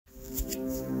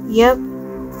Yep,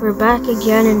 we're back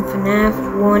again in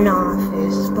FNAF 1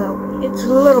 office, but it's a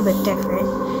little bit different.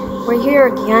 We're here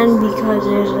again because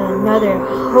there's another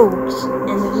hoax,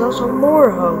 and there's also more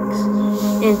hoax.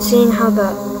 And seeing how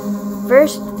the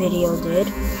first video did,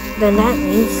 then that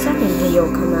means second video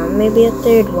will come out, maybe a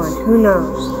third one, who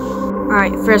knows.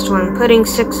 Alright, first one, putting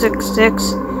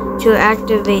 666 to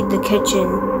activate the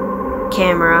kitchen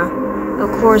camera.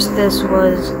 Of course, this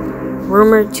was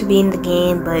rumored to be in the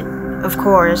game, but of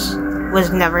course, was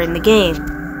never in the game.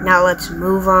 Now let's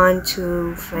move on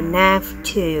to FNAF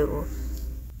 2.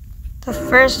 The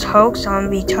first hoax I'll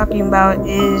be talking about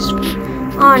is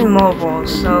on mobile,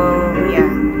 so yeah.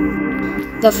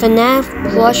 The FNAF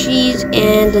plushies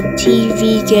and the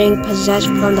TV getting possessed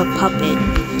from the puppet.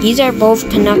 These are both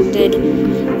connected,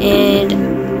 and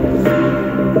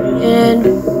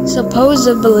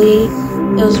supposedly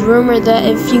it was rumored that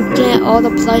if you get all the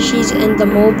plushies in the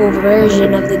mobile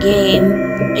version of the game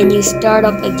and you start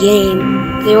up a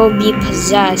game, they will be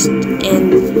possessed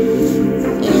and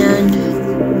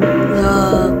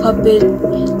the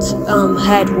puppet's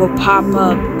head will pop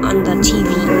up on the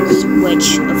TVs,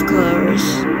 which of course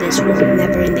this was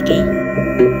never in the game.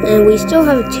 And we still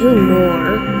have two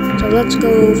more, so let's go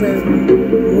over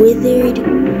Withered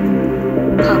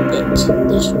Puppet.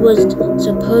 This was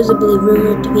supposedly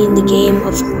rumored to be in the game.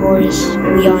 Of course,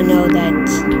 we all know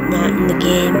that's not in the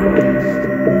game.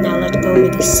 Now let's go over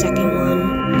the second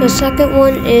one. The second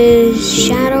one is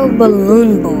Shadow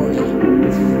Balloon Boy,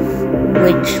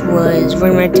 which was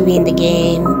rumored to be in the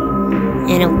game.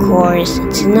 And of course,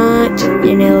 it's not.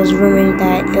 And it was rumored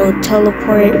that it will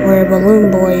teleport where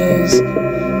Balloon Boy is.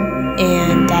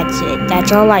 And that's it.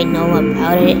 That's all I know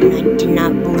about it. And I did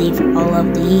not believe all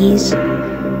of these,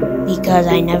 because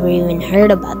I never even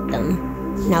heard about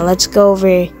them. Now let's go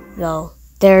over the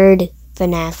third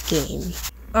FNAF game.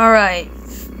 Alright,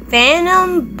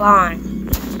 Phantom Bonnie.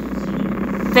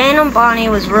 Phantom Bonnie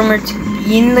was rumored to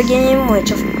be in the game,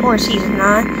 which of course he's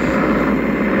not.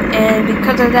 And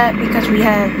because of that, because we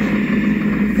had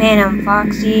Phantom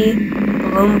Foxy,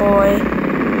 Balloon Boy,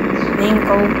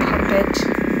 Mango Puppet,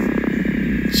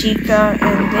 Chica,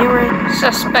 and they were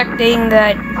suspecting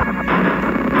that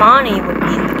Bonnie would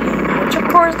be in the game, which of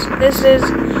course this is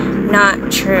not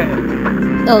true.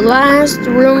 The last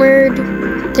rumored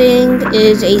thing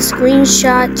is a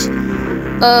screenshot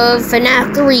of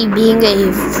FNAF 3 being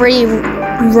a free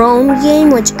roam game,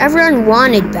 which everyone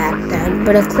wanted back then,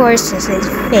 but of course this is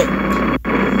fake.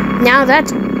 Now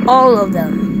that's all of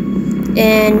them,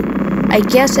 and I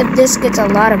guess if this gets a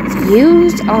lot of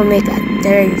views, I'll make a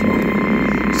third one.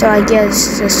 So I guess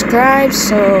subscribe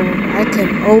so I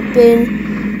can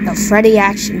open the Freddy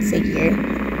action figure.